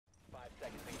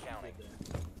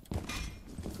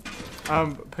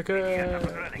Pick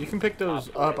a. You can pick those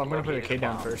up. I'm gonna put a K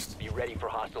down first. Be ready for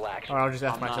hostile action. Or I'll just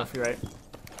F myself. You're right.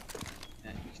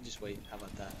 Yeah, you can just wait. How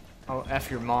about that? I'll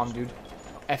F your mom, dude.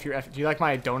 F your F. Do you like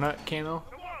my donut camo?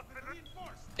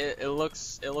 It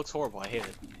looks horrible. I hate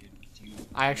it.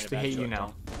 I actually hate you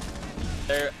now.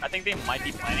 I think they might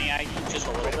be planning at you just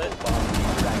a little bit.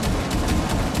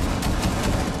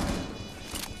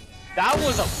 That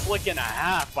was a flick and a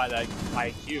half by that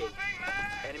IQ.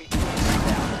 Enemy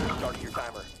down. Starting your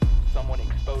timer. Someone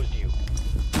exposed you.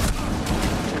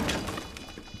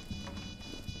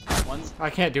 I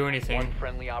can't do anything. One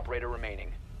friendly operator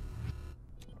remaining.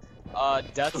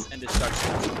 Deaths and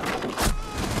destructions.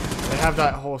 They have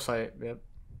that whole site. Yep.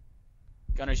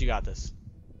 Gunners, you got this.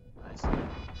 Nice.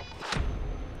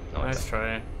 Nice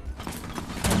try.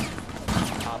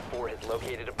 Top 4 has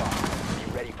located a bomb. Be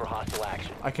ready for hostile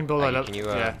action. I can build that up. Can you,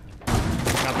 Yeah.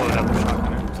 Can I blow it up with a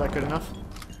shotgun? Is that good enough?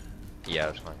 Yeah,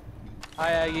 that's fine.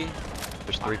 Hi, Aggie.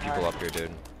 There's 3 people up here,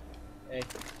 dude. Hey.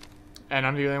 And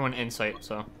I'm the only one in sight,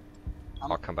 so.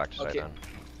 I'll come back to site then.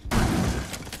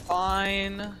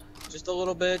 Fine. Just a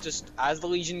little bit. Just as the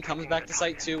Legion comes back to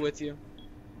site 2 with you.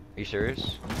 Are you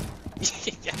serious?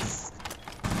 Yes.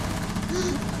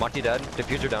 Monty dead.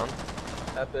 Diffuser down.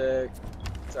 Epic.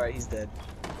 Sorry, he's dead.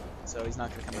 So he's not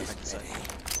gonna come back to site.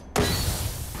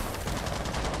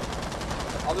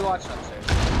 I'll be watching upstairs.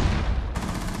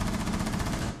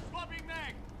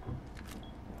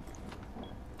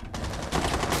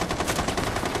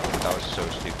 That was so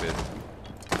stupid.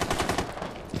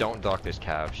 Don't dock this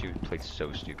Cav. She played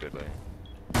so stupidly.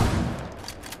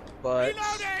 But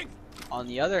on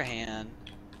the other hand,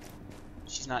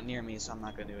 she's not near me, so I'm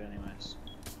not gonna do it anyways.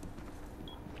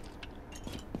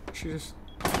 She just.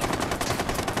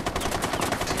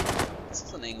 This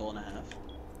is an angle and a half.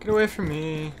 Get away from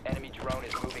me. Enemy drone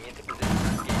is moving into position.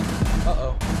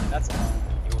 Uh-oh. That's a lot.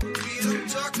 You'll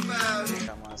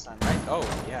Come last time, right? Oh,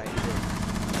 yeah, you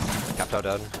did. Capped out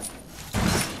dead.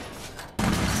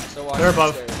 So watch They're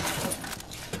above.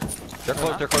 upstairs. They're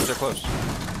close, they're close, they're close.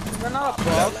 They're not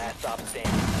above. last stop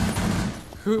standing.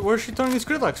 Where's she throwing these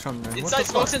gridlocks from then? What Inside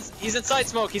the fuck? smoke. He's inside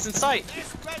smoke. He's in sight.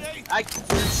 He's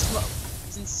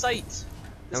in sight. The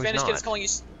No, he's Spanish kid is not. calling you.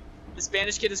 The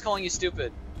Spanish kid is calling you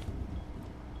stupid.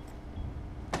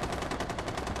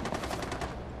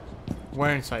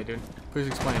 Where inside, dude? Please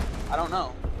explain. I don't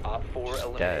know. Op 4 Dead.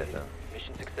 eliminated.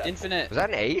 Mission successful. Infinite. Was that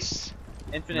an ace?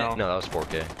 Infinite. No. No, that was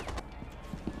 4K.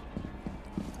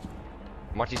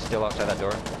 Monty's still outside that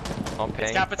door. On ping.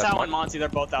 It's That's Capital and Monty. They're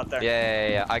both out there.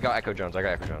 Yeah. I got Echo Jones.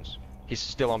 He's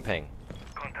still on ping.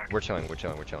 We're chilling.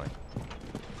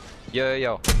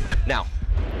 Yo. Now.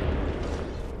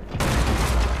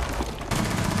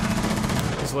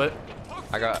 It's lit.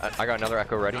 I got another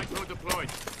Echo ready.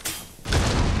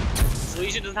 This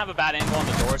Legion doesn't have a bad angle on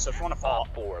the door, so if you want to fall.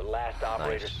 Op 4, last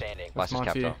operator Nice. standing. Last is Monty.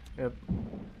 Capital. Yep.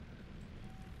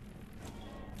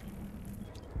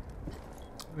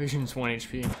 Legion's 1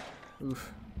 HP.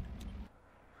 Oof.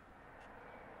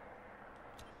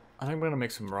 I think I'm gonna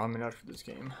make some ramen after this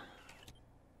game.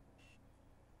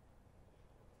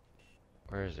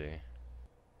 Where is he?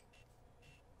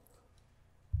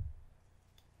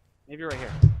 Maybe right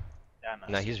here. Yeah, I missed.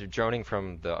 No, he's droning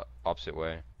from the opposite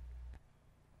way.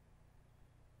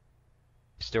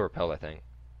 He's still repelled, I think.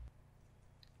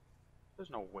 There's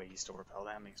no way he's still repelled.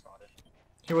 That makes spotted.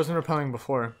 He wasn't repelling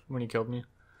before when he killed me.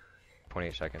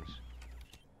 28 seconds.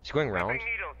 He's going round.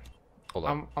 Hold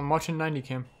on. I'm watching 90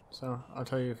 cam, so I'll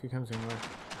tell you if he comes anywhere.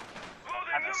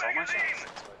 I missed all my shots.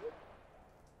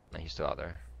 Nah, he's still out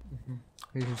there.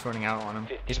 He's just running out on him.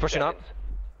 15 He's pushing up. seconds.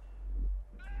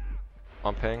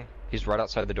 On ping. He's right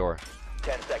outside the door.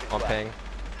 10 seconds On left. ping.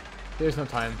 There's no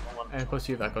time, and plus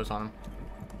see if that goes on him.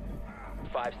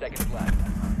 5 seconds left.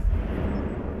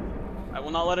 I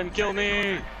will not let him kill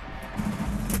me.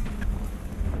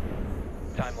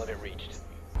 Time limit reached.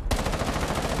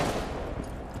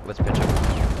 Let's pitch him.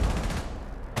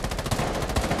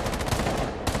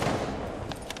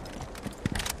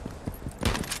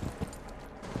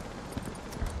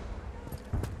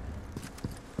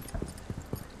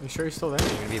 You sure he's still there?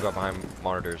 He's gonna be about behind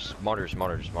monitors. Monitors. You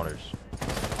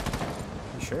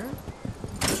sure?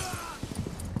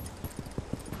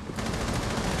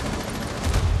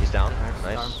 He's down.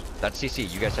 Nice. Nice. That's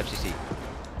CC. You guys have CC.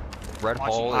 Red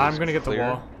Watching. hole. I'm is gonna get the clear.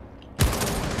 wall.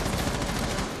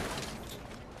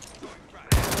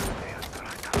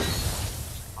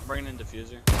 I'm bringing in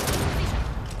diffuser.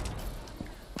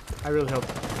 I really hope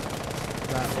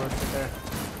that works right there.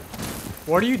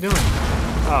 What are you doing?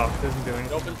 Oh, it doesn't do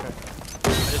anything. Open. Okay.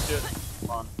 I just do it. Come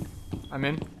on. I'm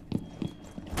in.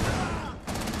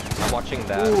 I'm watching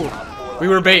that. Ooh, we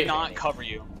were I bait. not cover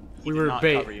you. We did were not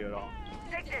bait. cover you at all.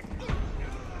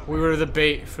 We were the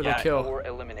bait for the Yeah, kill. Four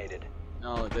eliminated.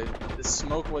 No, the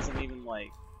smoke wasn't even like,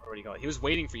 what do you call it? He was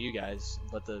waiting for you guys,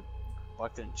 but the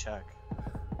buck didn't check.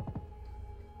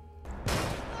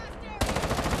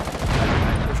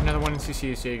 There's another one in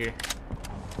CC, Sager.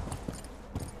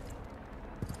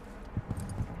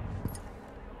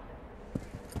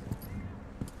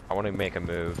 I want to make a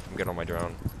move. I'm getting on my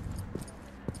drone.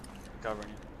 Covering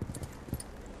you.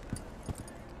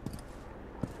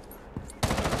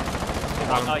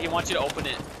 He wants you to open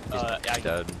it. Yeah,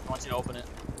 dead. He wants you to open it.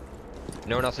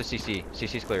 No one else is CC.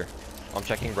 CC's clear. I'm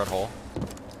checking red hole.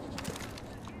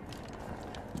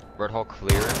 Red hole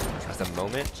clear at the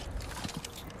moment.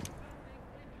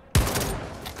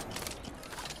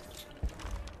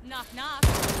 Knock knock.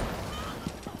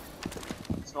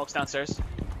 Smoke's downstairs.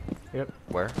 Yep.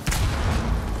 Where?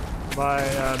 By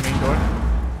main door.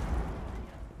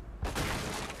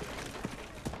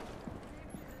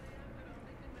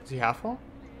 Is he half wall?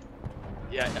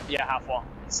 Yeah, half wall.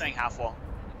 He's saying half wall.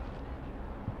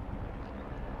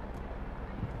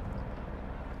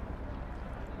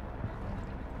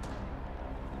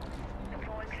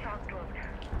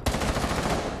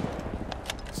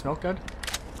 Smoke dead?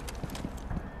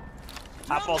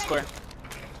 Half wall square.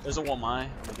 There's a 1 my. I'm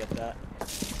gonna get that.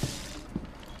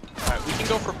 Alright, we can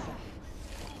go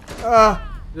for.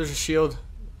 There's a shield.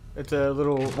 It's a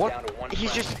little. What? Down to one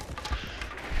He's friendly. just.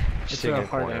 It's Sitting a in a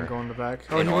hard corner. angle in the back.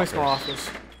 Oh, In he went small office.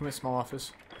 office. He went small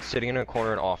office. Sitting in a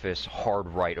corner in office, hard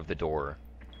right of the door.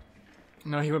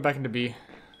 No, he went back into B.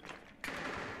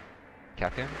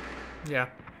 Captain? Yeah.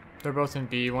 They're both in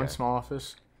B. One Okay. small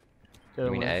office. The You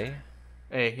other mean one- A?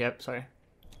 A, yep, sorry.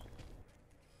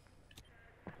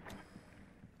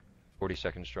 40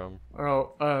 seconds, drum.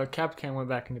 Oh, Capcan went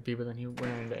back into B, but then he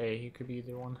went into A. He could be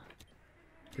either one.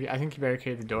 But I think he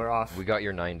barricaded the door off. We got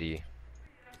your 90.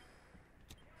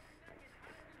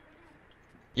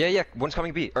 Yeah, one's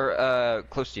coming B, or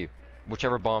close to you.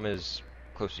 Whichever bomb is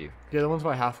close to you. The other one's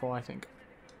by half wall, I think.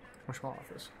 Or small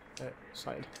office. That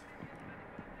side.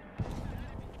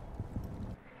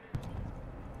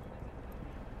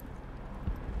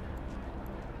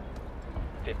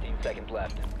 Fifteen 15 seconds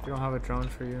left. We don't have a drone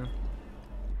for you.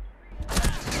 10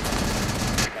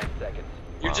 seconds.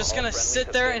 You're just All gonna friendlies sit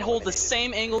have there been and hold the eliminated.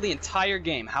 same angle the entire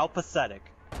game. How pathetic.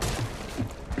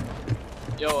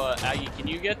 Yo, Aggie, can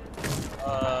you get,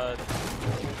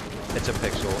 It's a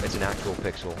pixel. It's an actual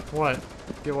pixel. What?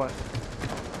 Get what?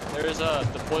 there's a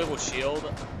deployable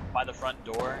shield by the front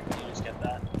door. Can you just get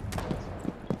that?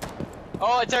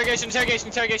 Oh, interrogation, interrogation,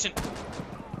 interrogation!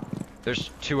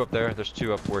 There's two up there. There's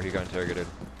two up where he got interrogated.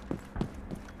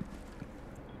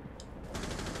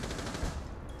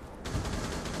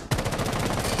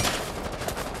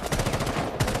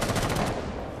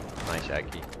 Nice,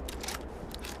 Aggie.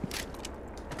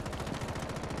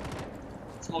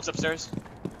 Smoke's upstairs.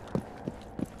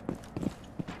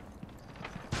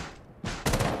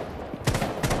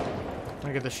 I'm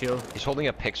gonna get the shield. He's holding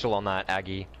a pixel on that,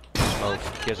 Aggie. Smoke.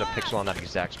 He has a pixel on that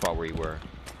exact spot where you were.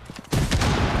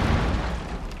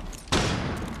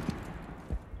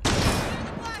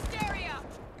 Blast area.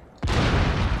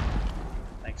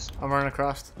 Thanks. I'm running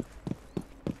across.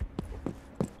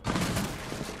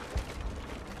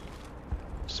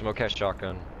 Smoke has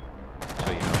shotgun.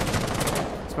 So you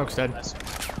know. Smoke's dead. Nice.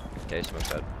 Okay, Smoke's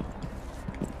dead.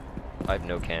 I have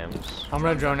no cams. I'm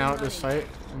gonna drone out this site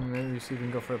and maybe see if we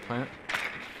can go for a plant.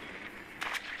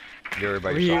 You're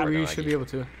by We, your shotgun, we should Aggie. be able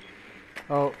to.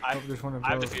 Oh, I- oh, there's one I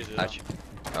have above. diffused it. Actually,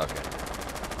 okay.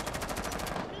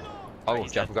 Oh, Oh,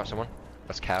 he's Jeff, dead. we got someone.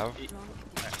 That's Cav. I'm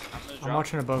gonna I'm drop.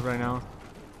 watching above right now.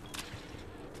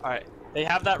 Alright, they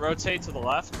have that rotate to the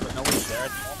left, but nobody's there at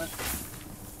the moment.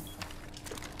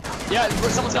 Yeah,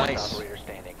 someone's coming. Nice. Operator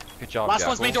standing. Good job, Last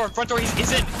one's main Jackal. door, front door,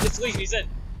 he's in. It's Legion, he's in.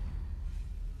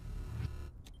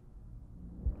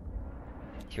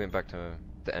 He went back to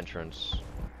the entrance.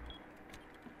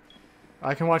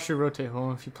 I can watch you rotate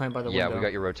home if you plant by the Yeah, window. we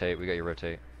got your rotate. We got your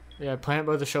rotate. Yeah, plant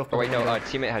by the shelf. Oh by wait, the no. window.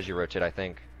 Teammate has your rotate, I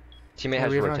think. Teammate Yeah, has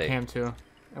we have your it on rotate. cam too.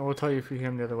 And we'll tell you if we hear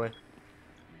him the other way.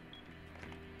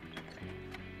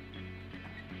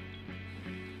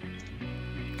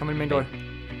 Coming main door.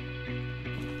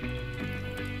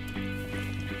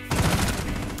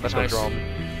 Let's go, Nice. drum.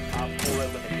 Op 4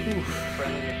 eliminated.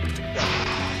 Friendly mission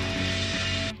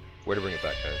successful. Way to bring it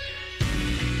back, guys.